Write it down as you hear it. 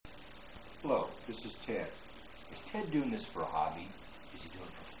Hello, this is Ted. Is Ted doing this for a hobby? Is he doing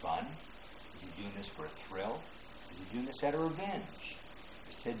it for fun? Is he doing this for a thrill? Is he doing this out of revenge?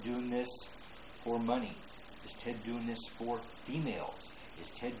 Is Ted doing this for money? Is Ted doing this for females? Is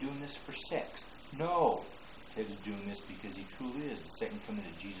Ted doing this for sex? No. Ted is doing this because he truly is the second coming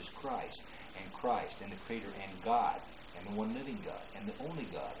of Jesus Christ, and the Creator, and God, and the one living God, and the only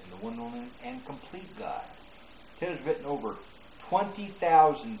God, and the one only and complete God. Ted has written over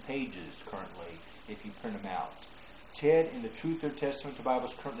 20,000 pages currently, if you print them out. Ted, in the True Third Testament of the Bible,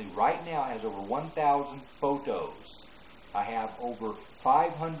 currently, right now, has over 1,000 photos. I have over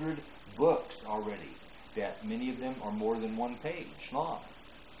 500 books already, that many of them are more than one page long.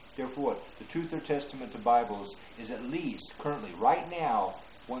 Therefore, the True Third Testament of the Bible is at least, currently, right now,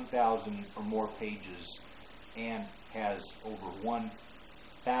 1,000 or more pages, and has over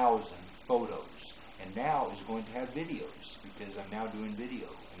 1,000 photos. And now is going to have videos, because I'm now doing video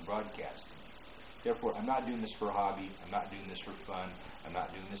and broadcasting. Therefore, I'm not doing this for a hobby. I'm not doing this for fun. I'm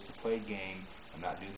not doing this to play a game. I'm not doing